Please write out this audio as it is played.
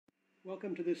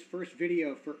Welcome to this first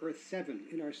video for Earth 7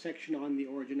 in our section on the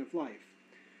origin of life.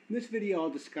 In this video I'll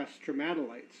discuss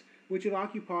stromatolites, which have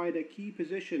occupied a key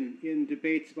position in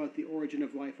debates about the origin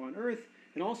of life on Earth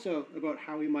and also about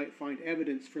how we might find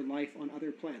evidence for life on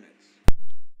other planets.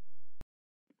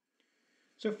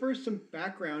 So first, some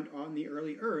background on the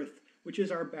early Earth, which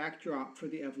is our backdrop for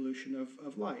the evolution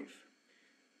of life.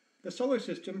 The solar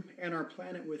system and our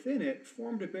planet within it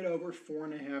formed a bit over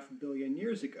 4.5 billion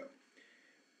years ago.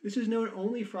 This is known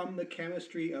only from the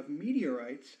chemistry of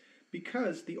meteorites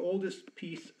because the oldest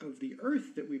piece of the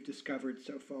Earth that we've discovered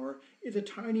so far is a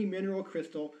tiny mineral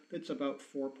crystal that's about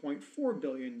 4.4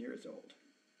 billion years old.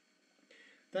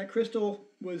 That crystal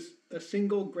was a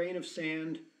single grain of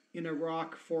sand in a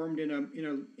rock formed in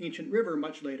an ancient river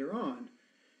much later on.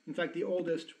 In fact, the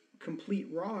oldest complete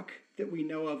rock that we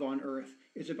know of on Earth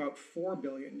is about 4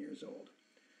 billion years old.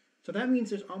 So that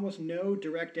means there's almost no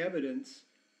direct evidence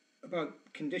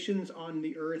about conditions on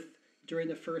the Earth during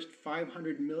the first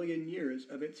 500 million years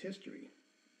of its history.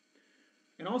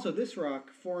 And also, this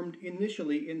rock formed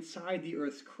initially inside the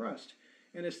Earth's crust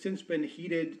and has since been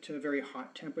heated to very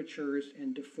hot temperatures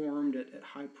and deformed at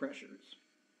high pressures.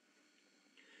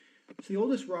 So the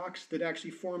oldest rocks that actually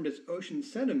formed as ocean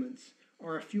sediments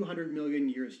are a few hundred million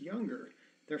years younger.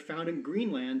 They're found in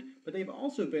Greenland, but they've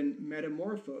also been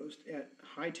metamorphosed at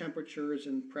high temperatures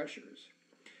and pressures.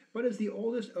 But as the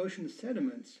oldest ocean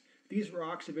sediments, these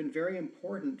rocks have been very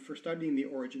important for studying the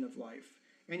origin of life,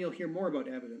 and you'll hear more about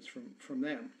evidence from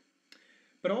them.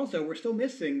 But also, we're still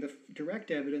missing the direct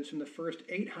evidence from the first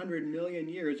 800 million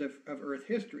years of Earth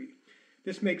history.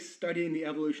 This makes studying the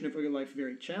evolution of early life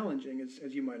very challenging,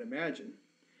 as you might imagine.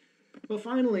 Well,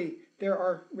 finally, there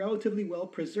are relatively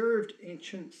well-preserved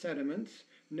ancient sediments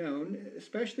known,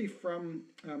 especially from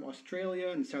Australia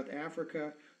and South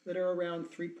Africa, that are around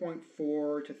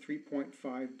 3.4 to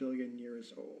 3.5 billion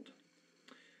years old.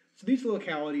 So these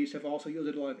localities have also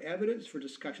yielded a lot of evidence for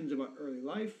discussions about early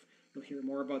life. You'll hear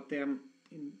more about them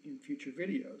in future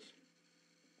videos.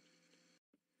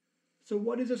 So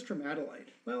what is a stromatolite?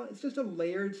 Well, it's just a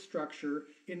layered structure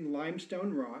in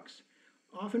limestone rocks,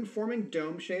 often forming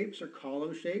dome shapes or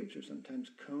column shapes or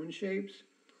sometimes cone shapes.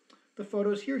 The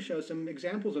photos here show some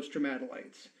examples of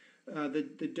stromatolites.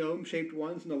 The dome-shaped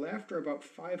ones on the left are about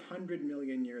 500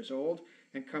 million years old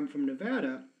and come from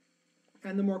Nevada,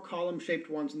 and the more column-shaped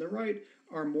ones on the right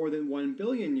are more than 1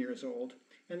 billion years old,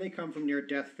 and they come from near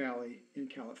Death Valley in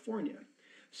California.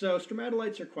 So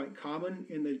stromatolites are quite common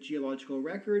in the geological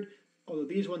record, although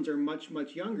these ones are much,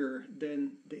 much younger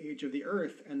than the age of the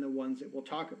Earth and the ones that we'll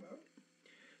talk about.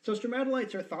 So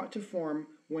stromatolites are thought to form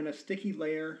when a sticky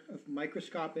layer of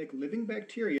microscopic living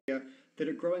bacteria that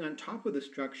are growing on top of the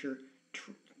structure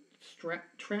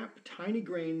trap tiny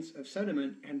grains of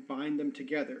sediment and bind them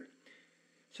together.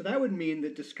 So that would mean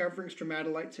that discovering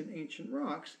stromatolites in ancient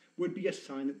rocks would be a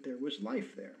sign that there was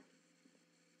life there.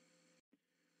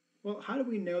 Well, how do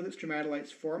we know that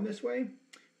stromatolites form this way?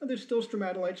 Well, there's still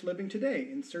stromatolites living today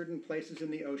in certain places in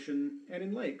the ocean and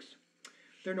in lakes.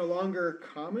 They're no longer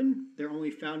common, they're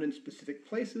only found in specific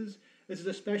places. This is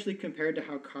especially compared to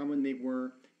how common they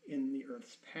were in the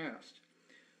Earth's past.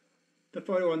 The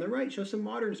photo on the right shows some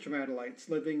modern stromatolites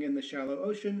living in the shallow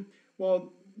ocean,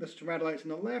 while the stromatolites on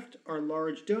the left are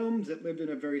large domes that lived in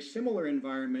a very similar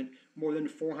environment more than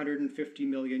 450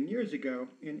 million years ago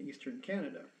in eastern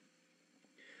Canada.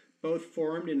 Both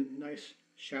formed in nice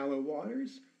shallow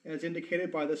waters, as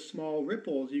indicated by the small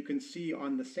ripples you can see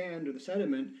on the sand or the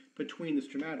sediment between the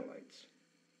stromatolites.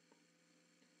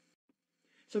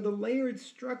 So the layered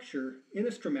structure in a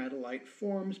stromatolite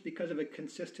forms because of a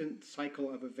consistent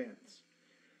cycle of events.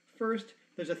 First,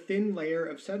 there's a thin layer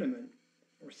of sediment,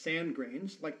 or sand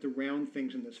grains, like the round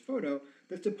things in this photo,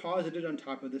 that's deposited on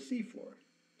top of the seafloor.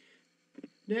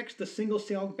 Next, the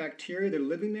single-celled bacteria that are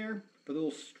living there, the little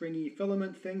stringy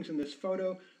filament things in this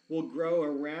photo, will grow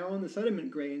around the sediment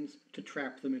grains to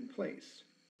trap them in place.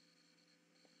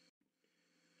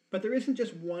 But there isn't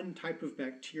just one type of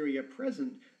bacteria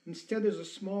present. Instead, there's a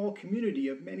small community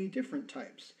of many different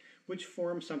types, which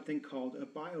form something called a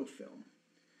biofilm.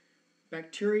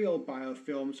 Bacterial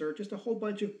biofilms are just a whole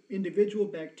bunch of individual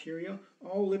bacteria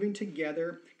all living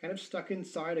together, kind of stuck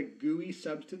inside a gooey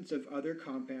substance of other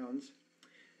compounds.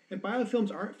 And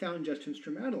biofilms aren't found just in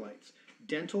stromatolites.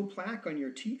 Dental plaque on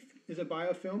your teeth is a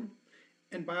biofilm,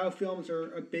 and biofilms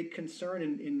are a big concern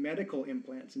in medical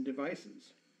implants and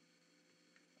devices.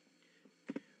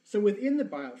 So within the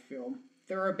biofilm,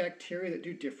 there are bacteria that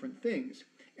do different things,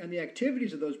 and the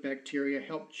activities of those bacteria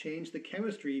help change the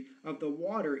chemistry of the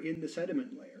water in the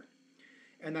sediment layer.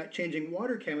 And that changing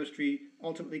water chemistry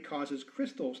ultimately causes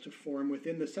crystals to form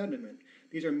within the sediment.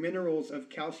 These are minerals of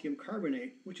calcium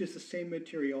carbonate, which is the same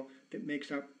material that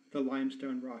makes up the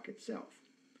limestone rock itself.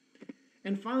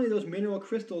 And finally, those mineral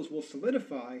crystals will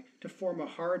solidify to form a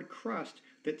hard crust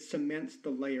that cements the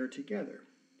layer together.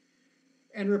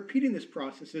 And repeating this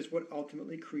process is what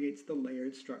ultimately creates the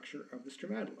layered structure of the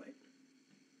stromatolite.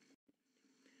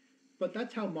 But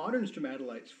that's how modern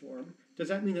stromatolites form. Does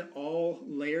that mean that all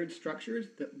layered structures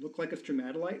that look like a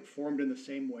stromatolite formed in the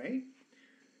same way?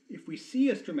 If we see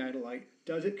a stromatolite,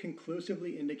 does it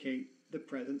conclusively indicate the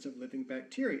presence of living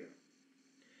bacteria?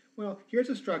 Well, here's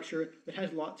a structure that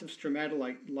has lots of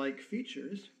stromatolite-like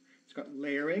features. It's got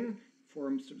layering,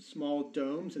 forms some small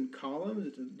domes and columns.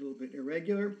 It's a little bit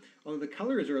irregular, although the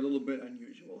colors are a little bit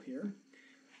unusual here.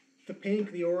 The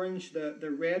pink, the orange,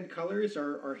 the red colors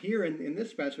are here in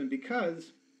this specimen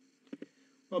because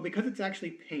it's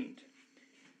actually paint.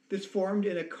 This formed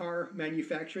in a car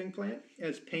manufacturing plant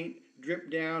as paint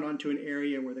dripped down onto an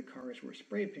area where the cars were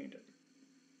spray painted.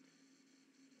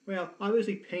 Well,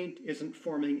 obviously paint isn't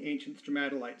forming ancient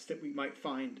stromatolites that we might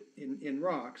find in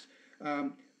rocks,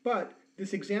 but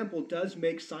this example does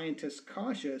make scientists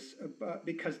cautious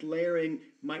because layering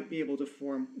might be able to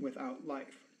form without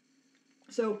life.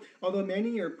 So, although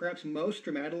many or perhaps most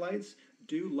stromatolites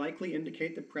do likely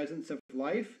indicate the presence of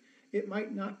life, it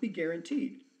might not be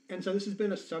guaranteed. And so this has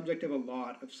been a subject of a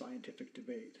lot of scientific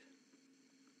debate.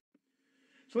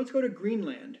 So let's go to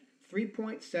Greenland,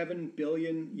 3.7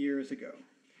 billion years ago.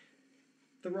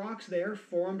 The rocks there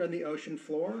formed on the ocean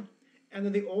floor, and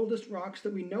they're the oldest rocks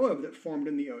that we know of that formed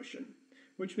in the ocean,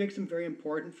 which makes them very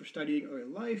important for studying early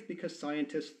life because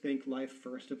scientists think life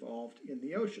first evolved in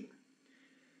the ocean.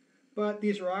 But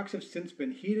these rocks have since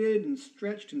been heated and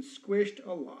stretched and squished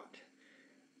a lot.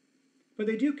 But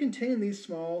they do contain these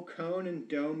small cone and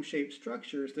dome-shaped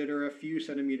structures that are a few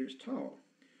centimeters tall.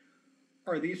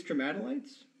 Are these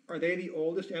stromatolites? Are they the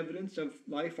oldest evidence of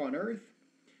life on Earth?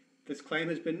 This claim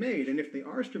has been made, and if they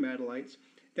are stromatolites,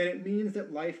 then it means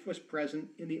that life was present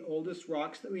in the oldest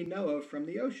rocks that we know of from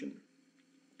the ocean.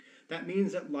 That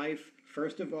means that life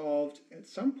first evolved at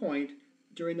some point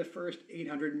during the first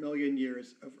 800 million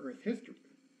years of Earth history.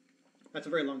 That's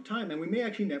a very long time, and we may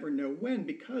actually never know when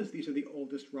because these are the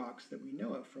oldest rocks that we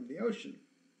know of from the ocean.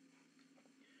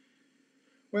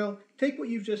 Well, take what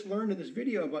you've just learned in this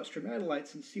video about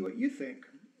stromatolites and see what you think.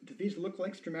 Do these look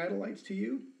like stromatolites to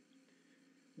you?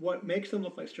 What makes them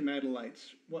look like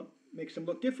stromatolites? What makes them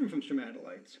look different from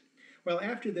stromatolites? Well,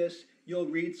 after this, you'll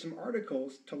read some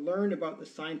articles to learn about the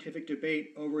scientific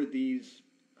debate over these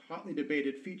hotly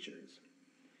debated features.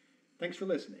 Thanks for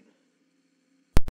listening.